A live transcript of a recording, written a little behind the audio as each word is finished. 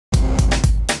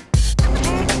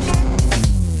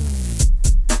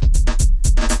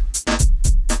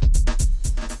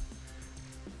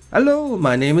Hello,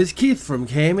 my name is Keith from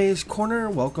KMA's Korner.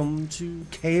 Welcome to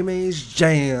KMA's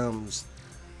Jams.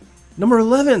 Number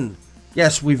 11.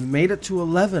 Yes, we've made it to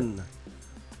 11.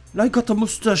 And I got the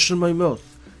mustache in my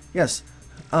mouth. Yes,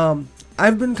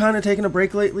 I've been kind of taking a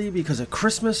break lately because of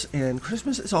Christmas, and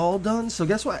Christmas is all done, so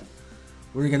guess what?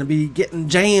 We're going to be getting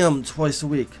jammed twice a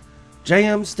week.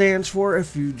 Jam stands for,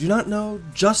 if you do not know,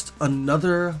 just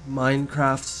another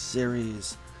Minecraft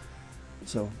series.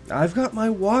 So, I've got my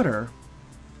water.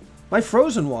 My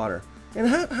frozen water. And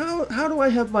how do I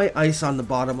have my ice on the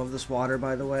bottom of this water,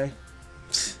 by the way?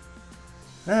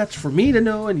 That's for me to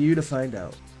know and you to find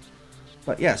out.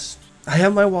 But yes, I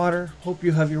have my water. Hope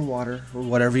you have your water, or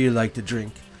whatever you like to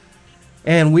drink.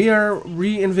 And we are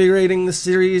reinvigorating the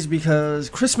series because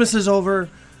Christmas is over.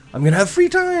 I'm going to have free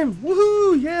time.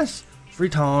 Woohoo! Yes, free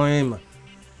time.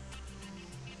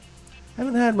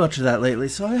 Haven't had much of that lately,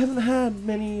 so I haven't had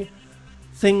many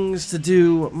things to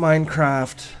do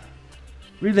Minecraft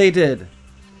related,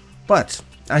 but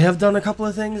I have done a couple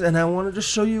of things, and I want to just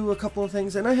show you a couple of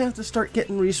things, and I have to start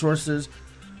getting resources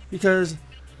because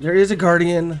there is a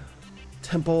guardian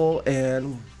temple,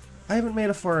 and I haven't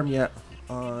made a farm yet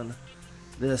on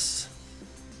this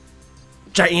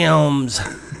Jams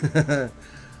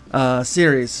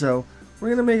series, so we're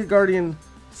gonna make a guardian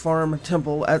farm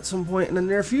temple at some point in the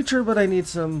near future, but I need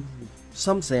some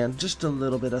sand, just a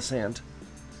little bit of sand,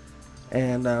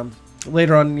 and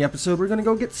later on in the episode, we're going to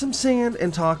go get some sand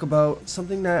and talk about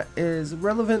something that is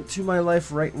relevant to my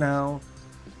life right now,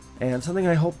 and something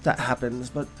I hope that happens,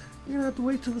 but you're going to have to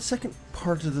wait till the second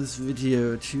part of this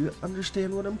video to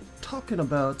understand what I'm talking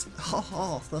about.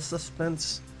 Haha, the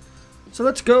suspense. So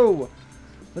let's go.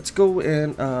 Let's go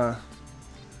and,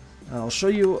 I'll show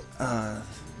you,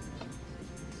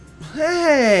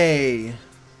 hey!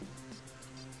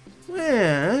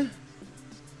 Where?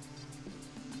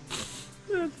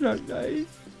 That's not nice.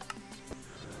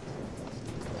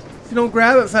 If you don't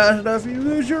grab it fast enough, you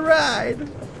lose your ride.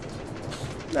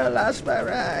 I lost my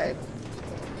ride.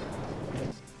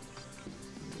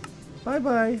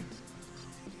 Bye-bye.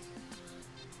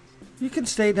 You can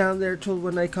stay down there till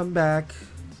when I come back.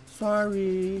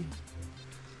 Sorry.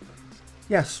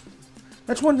 Yes.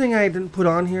 That's one thing I didn't put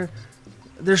on here.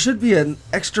 There should be an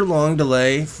extra long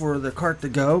delay for the cart to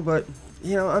go, but,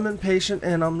 you know, I'm impatient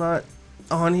and I'm not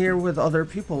on here with other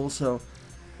people, so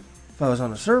if I was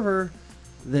on a server,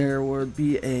 there would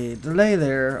be a delay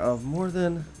there of more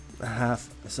than a half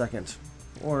a second,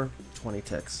 or 20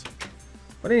 ticks.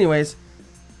 But anyways,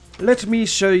 let me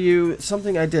show you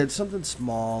something I did, something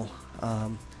small. I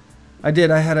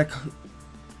had a,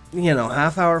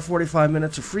 half hour, 45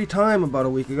 minutes of free time about a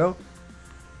week ago,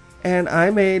 and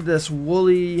I made this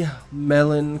woolly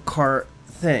melon cart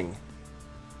thing.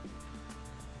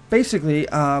 Basically,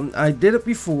 I did it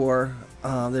before.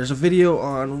 There's a video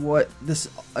on what this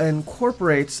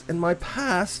incorporates in my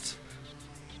past.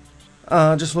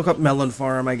 Just look up melon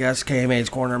farm, I guess, KMA's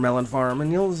Korner melon farm,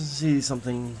 and you'll see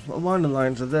something along the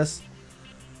lines of this.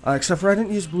 Except for I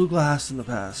didn't use blue glass in the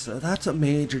past. That's a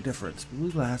major difference. Blue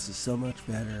glass is so much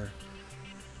better.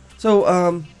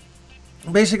 So,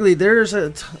 basically, there's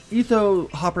a etho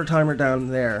hopper timer down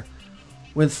there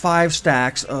with 5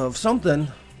 stacks of something.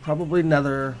 Probably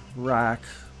nether, rock,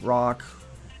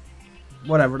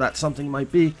 whatever that something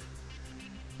might be.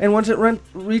 And once it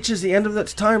reaches the end of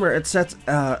its timer, it sets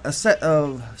a set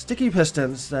of sticky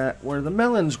pistons that where the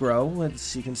melons grow.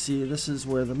 As you can see, this is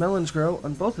where the melons grow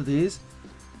on both of these.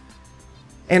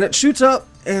 And it shoots up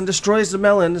and destroys the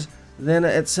melons. Then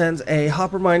it sends a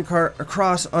hopper minecart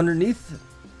across underneath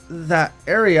that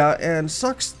area and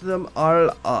sucks them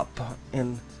all up.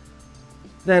 And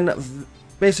then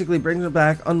basically brings it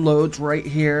back, unloads right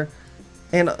here,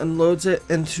 and unloads it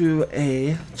into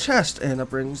a chest, and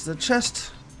it brings the chest.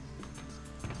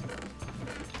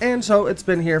 And so it's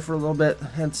been here for a little bit,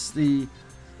 hence the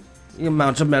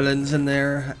amount of melons in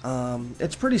there.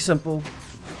 It's pretty simple.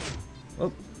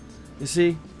 Oh, you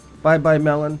see? Bye-bye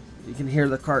melon. You can hear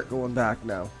the cart going back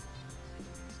now.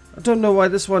 I don't know why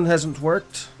this one hasn't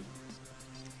worked.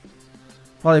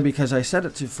 Probably because I set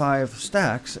it to 5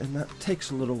 stacks, and that takes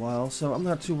a little while, so I'm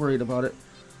not too worried about it.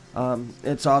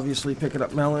 It's obviously picking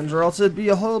up melons, or else it'd be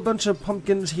a whole bunch of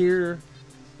pumpkins here,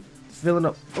 filling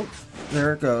up. Oh,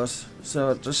 there it goes. So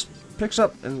it just picks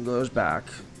up and goes back.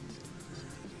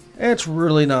 It's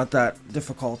really not that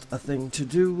difficult a thing to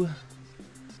do.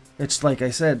 It's like I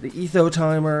said, the etho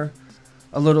timer,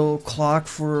 a little clock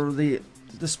for the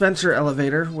dispenser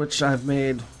elevator, which I've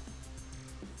made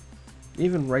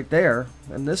even right there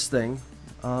in this thing,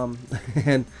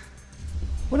 and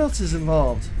what else is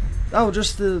involved? Oh,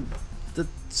 just the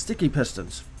sticky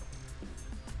pistons.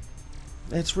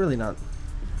 It's really not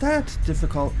that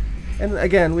difficult. And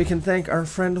again, we can thank our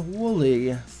friend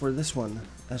Wooly for this one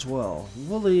as well.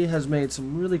 Wooly has made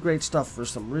some really great stuff for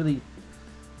some really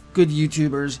good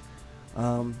YouTubers.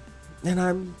 And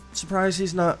I'm surprised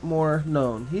he's not more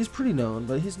known. He's pretty known,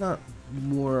 but he's not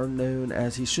more known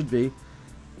as he should be.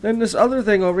 Then this other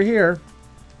thing over here,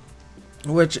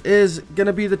 which is going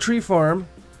to be the tree farm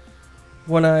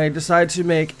when I decide to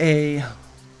make a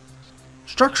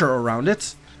structure around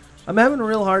it. I'm having a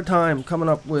real hard time coming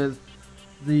up with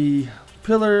the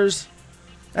pillars.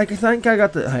 I think I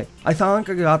got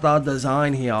the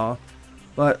design here,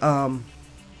 but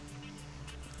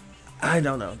I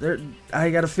don't know. I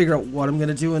got to figure out what I'm going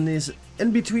to do in these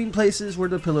in between places where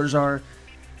the pillars are.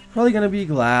 Probably going to be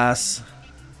glass.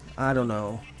 I don't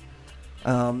know.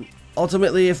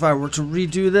 Ultimately, if I were to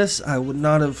redo this, I would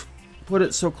not have put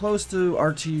it so close to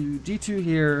R2-D2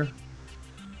 here.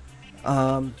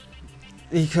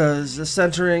 Because the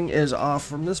centering is off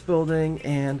from this building,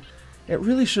 and it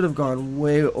really should have gone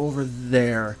way over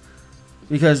there.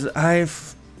 Because I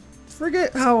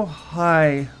forget how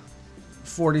high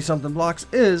 40-something blocks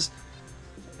is,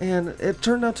 and it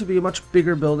turned out to be a much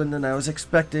bigger building than I was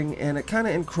expecting, and it kind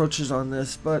of encroaches on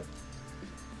this, but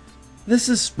this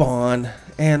is spawn,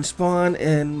 and spawn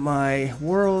in my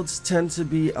worlds tend to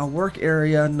be a work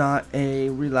area, not a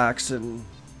relax and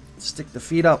stick the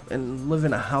feet up and live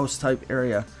in a house type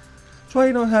area. That's why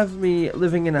you don't have me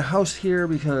living in a house here,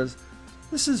 because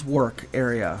this is work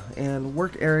area, and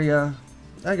work area,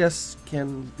 I guess,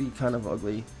 can be kind of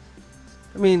ugly.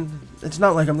 I mean, it's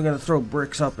not like I'm going to throw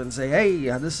bricks up and say, hey,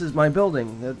 this is my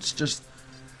building. It's just,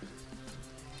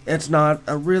 it's not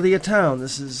really a town.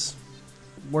 This is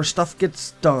where stuff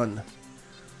gets done.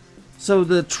 So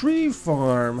the tree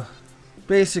farm,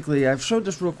 basically, I've showed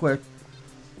this real quick.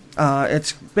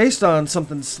 It's based on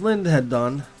something Slind had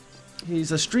done.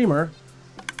 He's a streamer.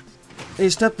 You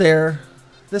step there,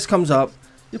 this comes up,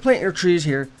 you plant your trees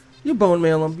here, you bone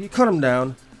meal them, you cut them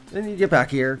down, then you get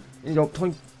back here, and you go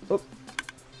plink, oh,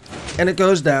 and it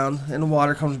goes down, and the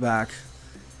water comes back.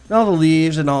 And all the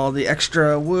leaves and all the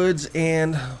extra woods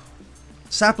and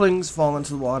saplings fall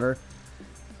into the water,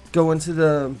 go into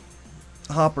the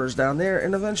hoppers down there,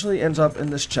 and eventually ends up in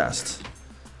this chest.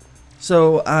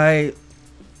 So I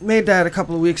made that a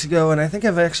couple of weeks ago, and I think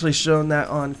I've actually shown that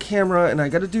on camera, and I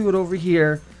got to do it over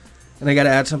here, and I got to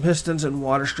add some pistons and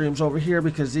water streams over here,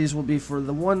 because these will be for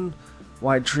the one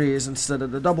wide trees instead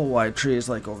of the double wide trees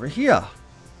like over here.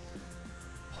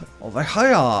 Over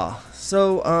here.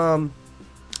 So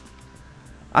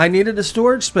I needed a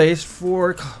storage space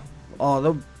for all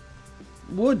the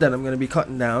wood that I'm going to be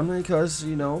cutting down, because,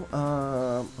 you know,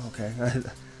 okay,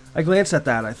 I glanced at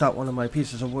that. I thought one of my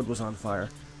pieces of wood was on fire.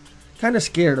 Kind of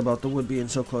scared about the wood being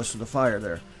so close to the fire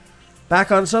there.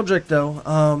 Back on subject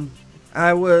though,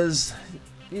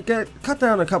 you get cut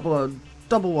down a couple of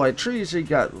double wide trees, so you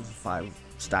got 5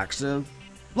 stacks of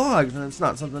logs, and it's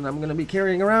not something I'm going to be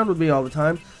carrying around with me all the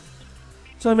time.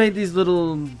 So I made these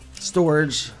little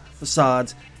storage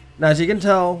facades. Now, as you can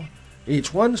tell,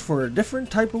 each one's for a different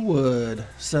type of wood.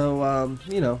 So,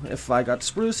 you know, if I got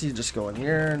spruce, you just go in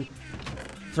here and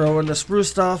throw in the spruce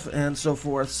stuff and so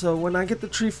forth. So when I get the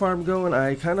tree farm going,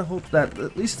 I kind of hope that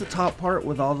at least the top part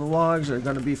with all the logs are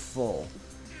going to be full.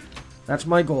 That's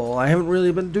my goal. I haven't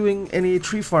really been doing any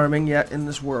tree farming yet in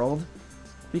this world,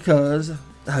 because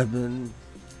I've been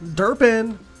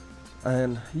derping,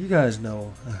 and you guys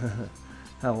know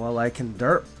how well I can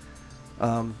derp.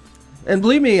 And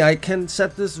believe me, I can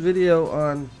set this video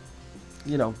on,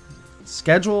 you know,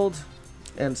 scheduled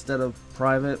instead of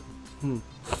private.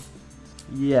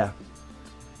 Yeah.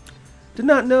 Did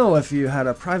not know if you had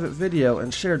a private video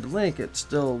and shared the link, it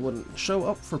still wouldn't show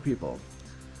up for people.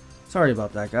 Sorry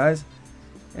about that, guys.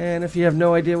 And if you have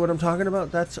no idea what I'm talking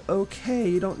about, that's okay.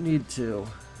 You don't need to.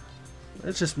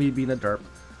 It's just me being a derp.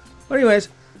 But anyways,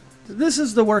 this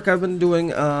is the work I've been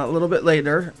doing a little bit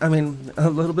later. I mean, a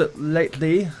little bit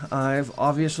lately. I've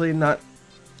obviously not...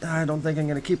 I don't think I'm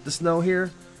going to keep the snow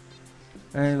here.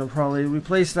 And I'll probably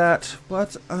replace that.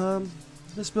 But,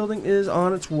 this building is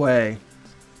on its way.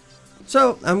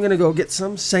 So, I'm going to go get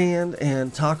some sand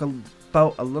and talk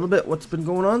about a little bit what's been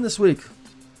going on this week.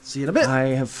 See you in a bit. I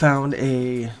have found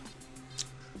a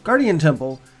guardian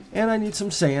temple, and I need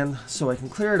some sand so I can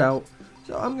clear it out.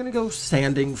 So I'm going to go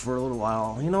sanding for a little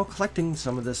while, you know, collecting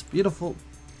some of this beautiful...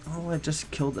 Oh, I just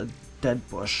killed a dead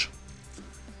bush.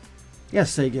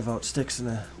 Yes, they give out sticks in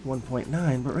a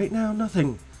 1.9, but right now,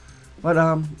 nothing.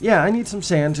 But, yeah, I need some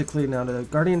sand to clean out a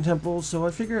guardian temple, so I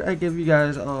figure I'd give you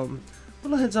guys a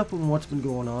little heads up on what's been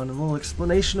going on, and a little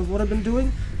explanation of what I've been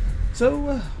doing.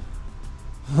 So,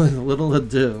 with little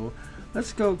ado,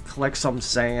 let's go collect some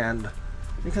sand.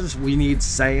 because we need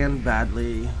sand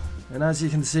badly. And as you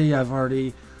can see, I've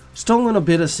already stolen a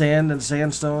bit of sand and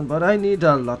sandstone, but I need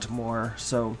a lot more.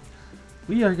 So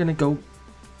we are gonna go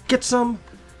get some.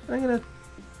 I'm gonna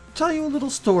tell you a little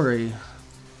story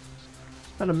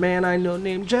about a man I know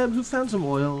named Jeb who found some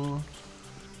oil.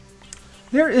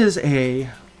 There is a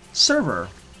server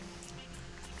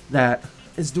that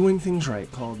is doing things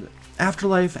right called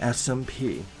Afterlife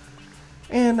SMP.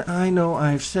 And I know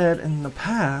I've said in the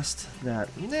past that,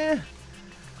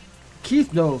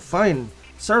 Keith, no, fine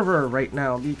server right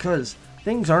now because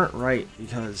things aren't right,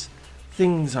 because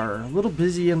things are a little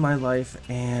busy in my life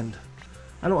and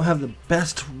I don't have the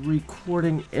best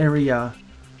recording area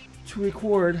to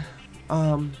record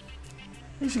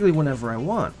basically whenever I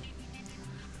want.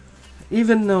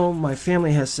 Even though my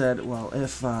family has said, well,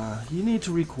 if you need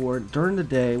to record during the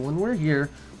day when we're here,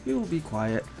 we will be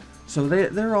quiet. So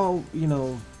they're all, you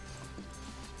know,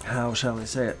 how shall I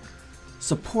say it,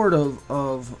 supportive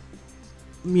of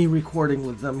me recording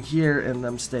with them here and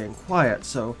them staying quiet.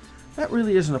 So that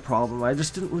really isn't a problem. I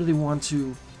just didn't really want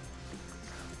to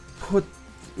put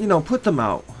them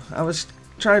out. I was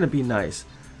trying to be nice.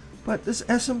 But this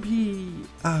SMP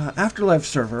Afterlife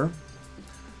server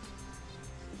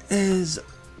is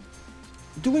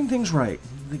doing things right.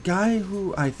 The guy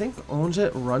who I think owns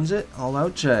it, runs it, All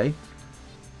Out Jay,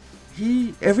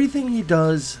 everything he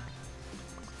does,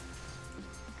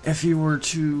 if you were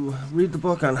to read the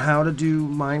book on how to do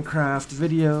Minecraft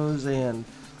videos and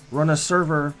run a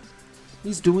server,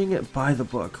 he's doing it by the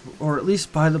book, or at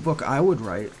least by the book I would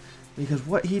write, because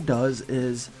what he does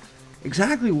is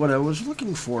exactly what I was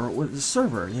looking for with the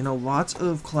server. You know, lots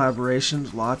of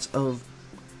collaborations, lots of,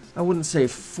 I wouldn't say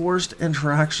forced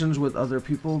interactions with other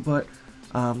people, but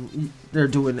they're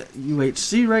doing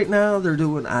UHC right now, they're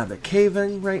doing Abbot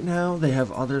Caving right now, they have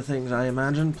other things I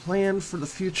imagine planned for the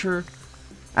future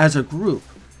as a group.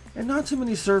 And not too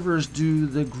many servers do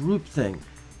the group thing,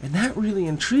 and that really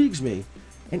intrigues me.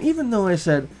 And even though I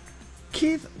said,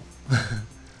 Keith,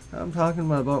 I'm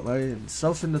talking about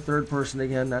myself in the third person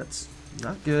again, that's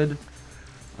not good.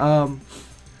 That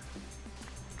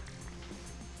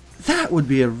would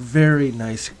be a very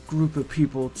nice group of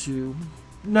people to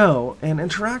know and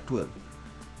interact with.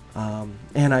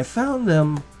 And I found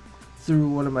them through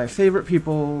one of my favorite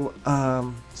people,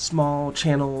 small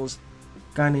channels,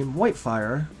 guy named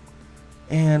Whitefire,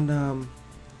 and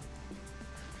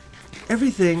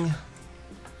everything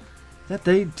that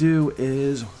they do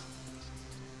is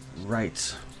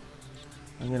right.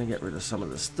 I'm gonna get rid of some of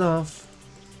this stuff,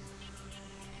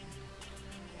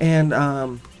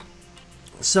 and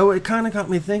so it kind of got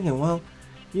me thinking, well,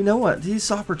 you know what,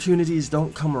 these opportunities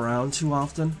don't come around too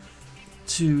often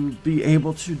to be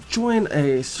able to join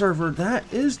a server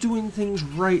that is doing things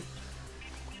right,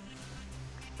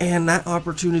 and that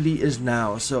opportunity is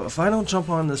now. So if I don't jump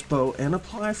on this boat and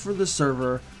apply for the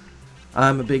server,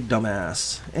 I'm a big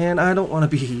dumbass, and I don't want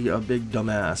to be a big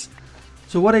dumbass.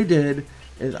 So what I did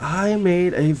is I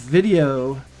made a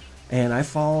video and I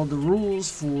followed the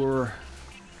rules for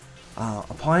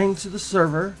applying to the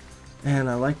server, and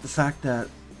I like the fact that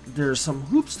there's some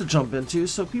hoops to jump into,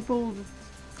 so people,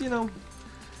 you know,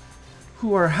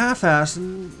 who are half-assed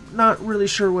and not really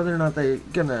sure whether or not they're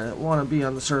gonna want to be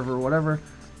on the server or whatever,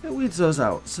 it weeds those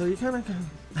out. So you kind of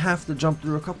have to jump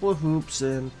through a couple of hoops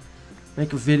and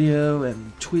make a video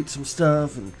and tweet some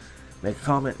stuff and make a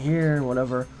comment here and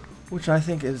whatever, which I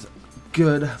think is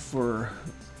good for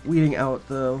weeding out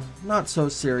the not so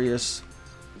serious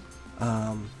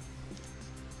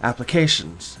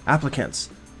applicants.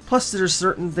 Plus there's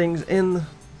certain things in,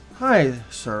 hi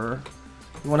sir,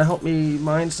 you want to help me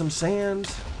mine some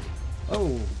sand?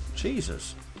 Oh,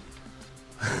 Jesus.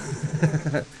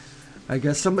 I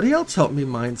guess somebody else helped me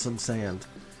mine some sand.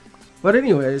 But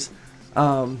anyways,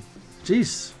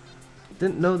 jeez,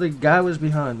 didn't know the guy was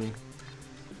behind me.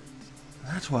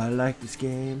 That's why I like this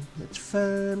game. It's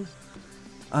fun.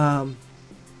 So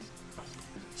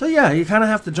yeah, you kind of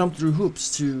have to jump through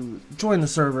hoops to join the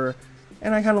server,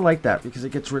 and I kind of like that because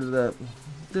it gets rid of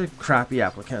the crappy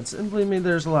applicants. And believe me,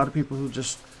 there's a lot of people who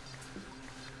just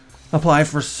apply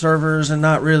for servers and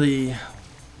not really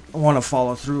want to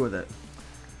follow through with it.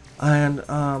 And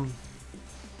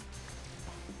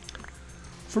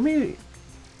for me,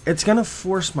 it's gonna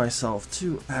force myself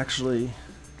to actually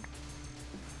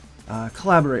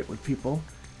collaborate with people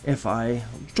if I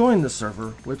join the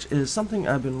server, which is something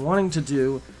I've been wanting to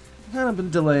do, kind of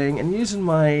been delaying, and using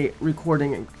my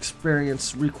recording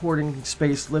experience, recording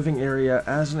space, living area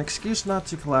as an excuse not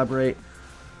to collaborate.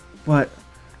 But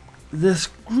this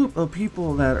group of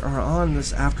people that are on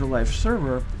this Afterlife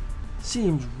server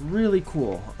seems really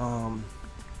cool.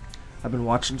 I've been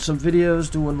watching some videos,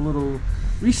 doing a little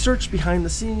research behind the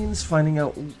scenes, finding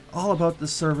out all about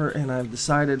this server, and I've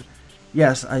decided,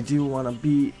 yes, I do want to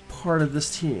be part of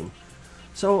this team.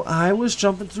 So I was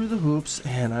jumping through the hoops,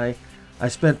 and I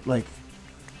spent like,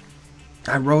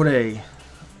 I wrote a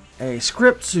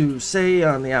script to say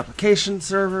on the application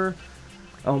server,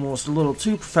 almost a little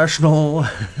too professional.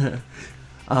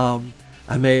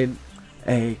 I made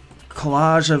a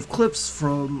collage of clips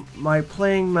from my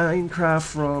playing Minecraft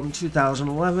from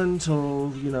 2011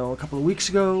 till, you know, a couple of weeks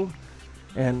ago,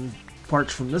 and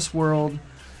parts from this world,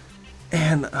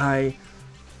 and I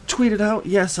tweeted out,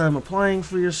 yes, I'm applying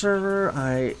for your server.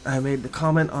 I made the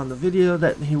comment on the video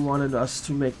that he wanted us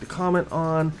to make the comment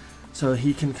on, so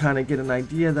he can kind of get an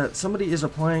idea that somebody is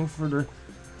applying for the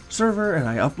server, and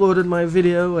I uploaded my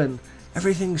video, and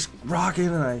everything's rocking,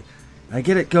 and I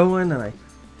get it going, and I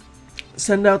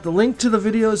send out the link to the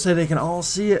video so they can all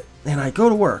see it, and I go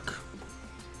to work,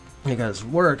 because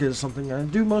work is something I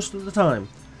do most of the time.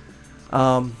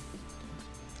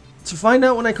 To find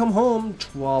out when I come home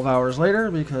 12 hours later,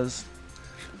 because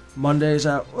Monday's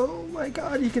out. Oh my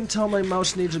god, you can tell my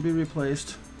mouse needs to be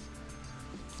replaced.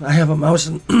 I have a mouse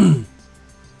in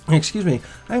excuse me,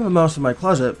 I have a mouse in my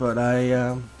closet, but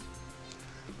I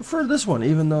prefer this one,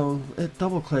 even though it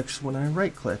double clicks when I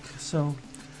right click. So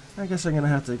I guess I'm gonna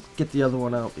have to get the other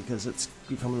one out because it's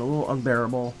becoming a little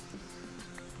unbearable.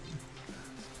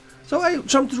 So I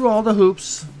jumped through all the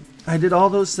hoops. I did all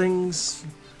those things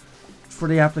for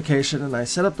the application, and I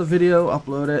set up the video,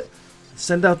 upload it,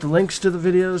 send out the links to the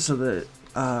video so that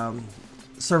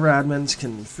server admins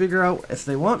can figure out if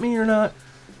they want me or not.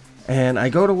 And I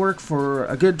go to work for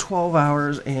a good 12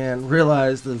 hours and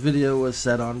realize the video was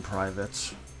set on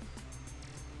private.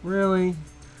 Really?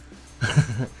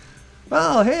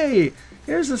 Well, hey,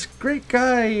 here's this great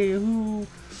guy who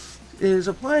is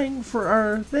applying for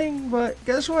our thing, but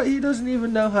guess what? He doesn't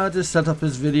even know how to set up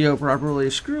his video properly.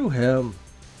 Screw him.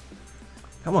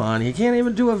 Come on, he can't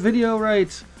even do a video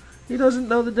right. He doesn't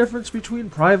know the difference between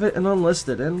private and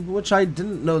unlisted, and which I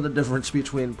didn't know the difference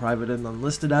between private and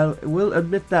unlisted. I will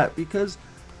admit that, because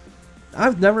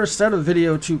I've never set a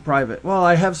video to private. Well,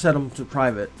 I have set them to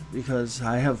private because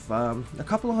I have a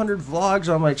couple of hundred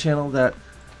vlogs on my channel that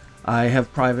I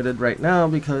have privated right now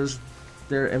because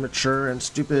they're immature and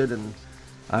stupid, and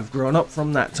I've grown up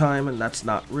from that time, and that's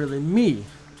not really me.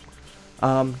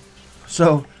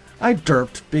 So I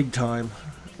derped big time.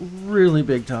 Really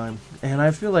big time, and I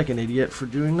feel like an idiot for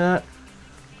doing that,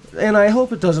 and I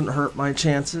hope it doesn't hurt my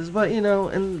chances, but you know,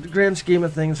 in the grand scheme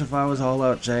of things, if I was all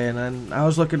out Jay and I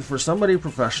was looking for somebody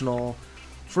professional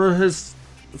for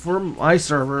my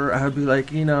server, I would be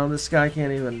like, you know, this guy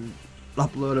can't even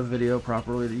upload a video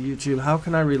properly to YouTube, how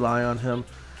can I rely on him?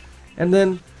 And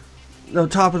then, to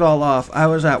top it all off, I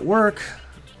was at work,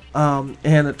 and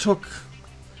it took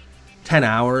 10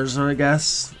 hours, I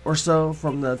guess, or so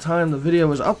from the time the video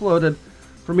was uploaded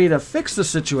for me to fix the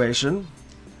situation,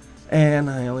 and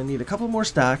I only need a couple more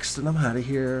stacks and I'm out of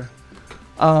here.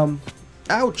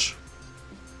 Ouch.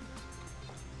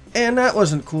 And that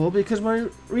wasn't cool because my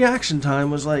reaction time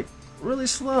was like really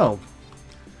slow,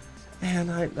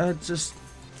 and I just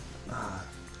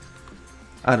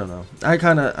I don't know, I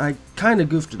kind of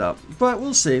goofed it up, but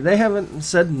we'll see. They haven't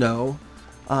said no.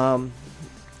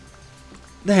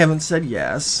 They haven't said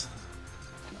yes,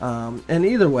 and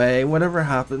either way, whatever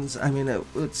happens, I mean,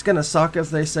 it's gonna suck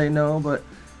if they say no, but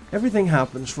everything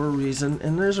happens for a reason,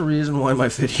 and there's a reason why my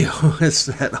video is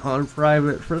set on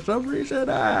private for some reason.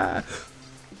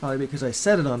 Probably because I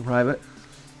set it on private,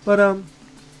 but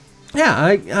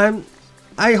yeah,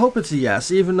 I hope it's a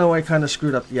yes, even though I kind of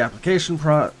screwed up the application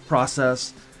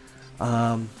process.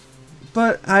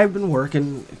 But I've been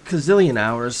working gazillion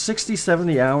hours, 60,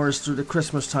 70 hours through the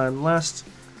Christmas time.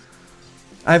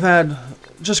 I've had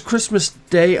just Christmas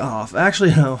Day off. Actually,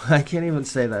 no, I can't even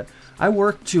say that. I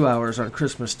worked 2 hours on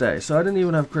Christmas Day, so I didn't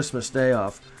even have Christmas Day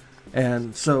off.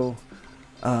 And so,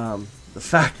 the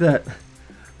fact that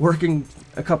working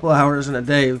a couple hours in a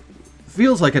day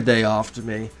feels like a day off to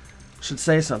me should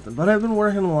say something. But I've been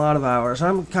working a lot of hours.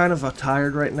 I'm kind of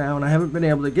tired right now, and I haven't been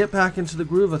able to get back into the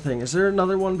groove of things. Is there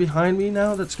another one behind me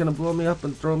now that's going to blow me up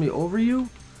and throw me over you?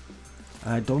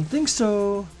 I don't think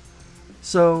so.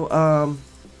 So,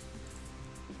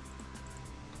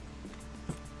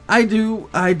 I do,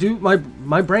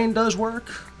 my brain does work.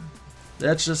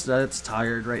 That's just that it's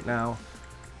tired right now,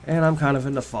 and I'm kind of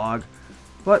in the fog.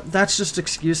 But that's just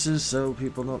excuses so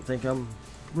people don't think I'm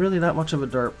really that much of a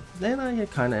derp. And I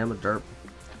kind of am a derp.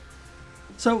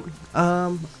 So,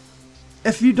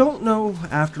 if you don't know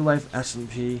Afterlife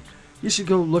SMP, you should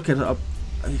go look it up,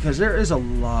 because there is a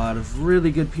lot of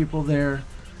really good people there.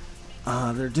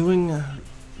 they're doing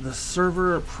the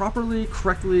server properly,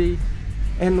 correctly,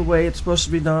 and the way it's supposed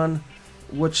to be done,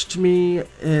 which to me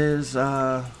is,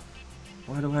 why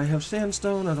do I have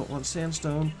sandstone? I don't want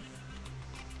sandstone.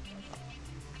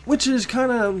 Which is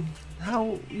kind of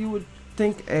how you would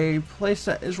think a place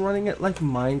that is running it like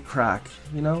Minecraft,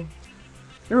 you know?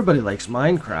 Everybody likes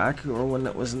Minecraft, or when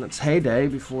it was in its heyday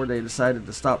before they decided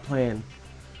to stop playing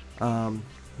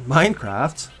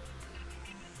Minecraft.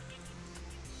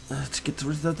 Let's get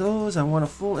rid of those. I want a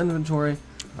full inventory.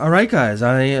 Alright guys,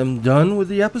 I am done with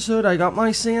the episode. I got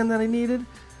my sand that I needed,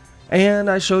 and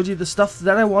I showed you the stuff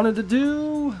that I wanted to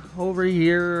do over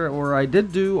here, or I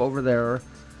did do over there.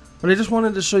 But I just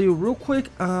wanted to show you real quick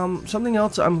something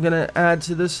else I'm going to add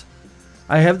to this.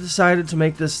 I have decided to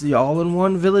make this the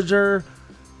all-in-one villager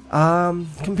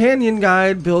companion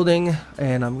guide building,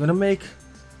 and I'm going to make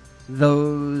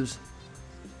those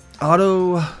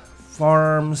auto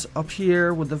farms up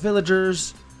here with the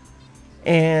villagers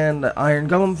and the iron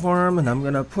golem farm, and I'm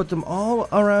going to put them all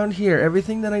around here.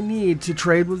 Everything that I need to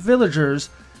trade with villagers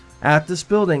at this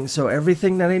building. So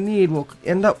everything that I need will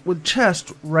end up with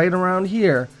chests right around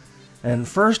here. And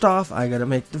first off, I gotta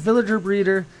make the villager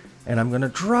breeder, and I'm gonna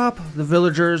drop the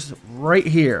villagers right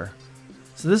here.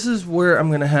 So this is where I'm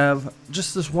gonna have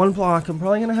just this one block. I'm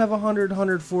probably gonna have 100,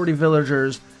 140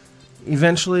 villagers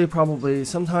eventually, probably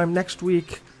sometime next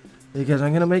week, because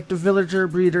I'm gonna make the villager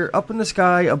breeder up in the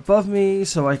sky above me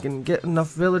so I can get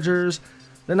enough villagers.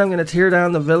 Then I'm gonna tear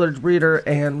down the village breeder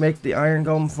and make the iron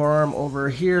golem farm over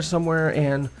here somewhere,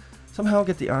 and somehow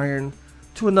get the iron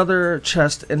to another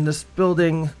chest in this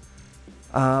building.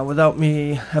 Without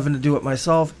me having to do it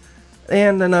myself.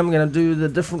 And then I'm going to do the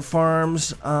different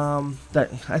farms that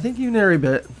I think Unary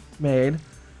Bit made.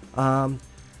 And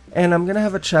I'm going to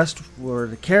have a chest for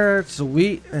the carrots, the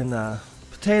wheat, and the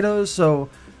potatoes. So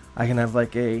I can have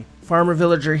like a farmer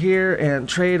villager here and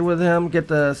trade with him, get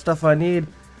the stuff I need.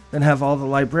 Then have all the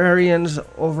librarians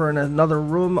over in another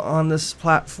room on this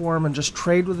platform and just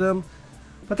trade with them.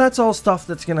 But that's all stuff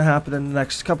that's going to happen in the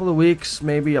next couple of weeks,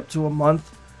 maybe up to a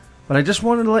month. But I just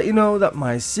wanted to let you know that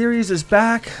my series is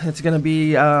back. It's going to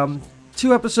be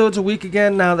 2 episodes a week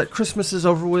again now that Christmas is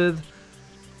over with.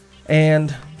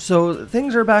 And so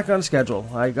things are back on schedule.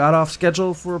 I got off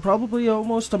schedule for probably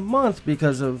almost a month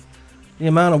because of the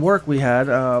amount of work we had.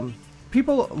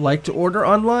 People like to order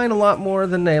online a lot more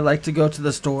than they like to go to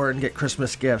the store and get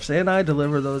Christmas gifts. And I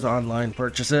deliver those online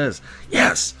purchases.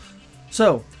 Yes!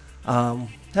 So,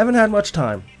 haven't had much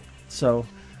time. So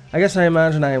I guess I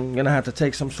imagine I'm going to have to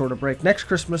take some sort of break next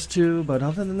Christmas too, but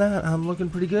other than that, I'm looking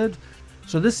pretty good.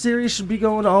 So this series should be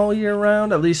going all year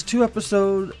round, at least 2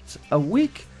 episodes a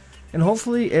week, and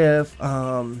hopefully if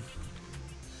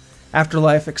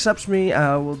Afterlife accepts me,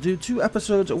 I will do 2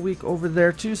 episodes a week over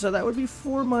there too, so that would be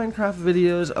 4 Minecraft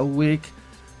videos a week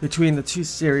between the 2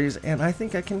 series, and I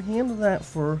think I can handle that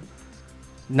for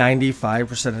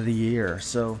 95% of the year.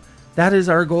 So that is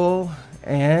our goal,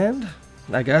 and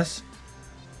I guess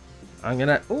I'm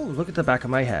gonna, oh, look at the back of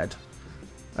my head.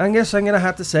 I guess I'm gonna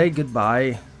have to say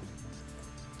goodbye.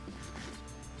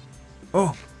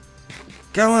 Oh,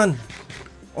 go on.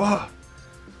 Oh,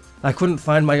 I couldn't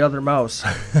find my other mouse.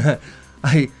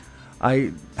 I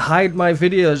hide my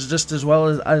videos just as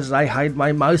well as I hide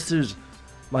my mouses.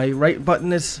 My right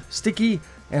button is sticky,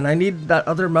 and I need that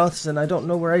other mouse, and I don't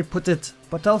know where I put it.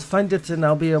 But I'll find it, and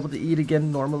I'll be able to eat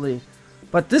again normally.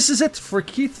 But this is it for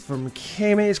Keith from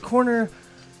KMA's Corner.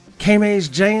 KMA's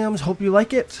Jams, hope you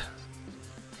like it.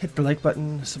 Hit the like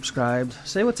button, subscribe,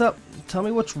 say what's up, tell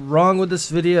me what's wrong with this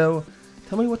video,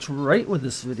 tell me what's right with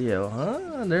this video,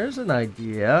 huh? There's an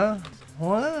idea.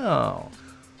 Wow.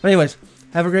 Anyways,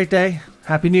 have a great day,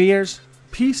 Happy New Year's,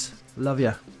 peace, love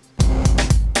ya.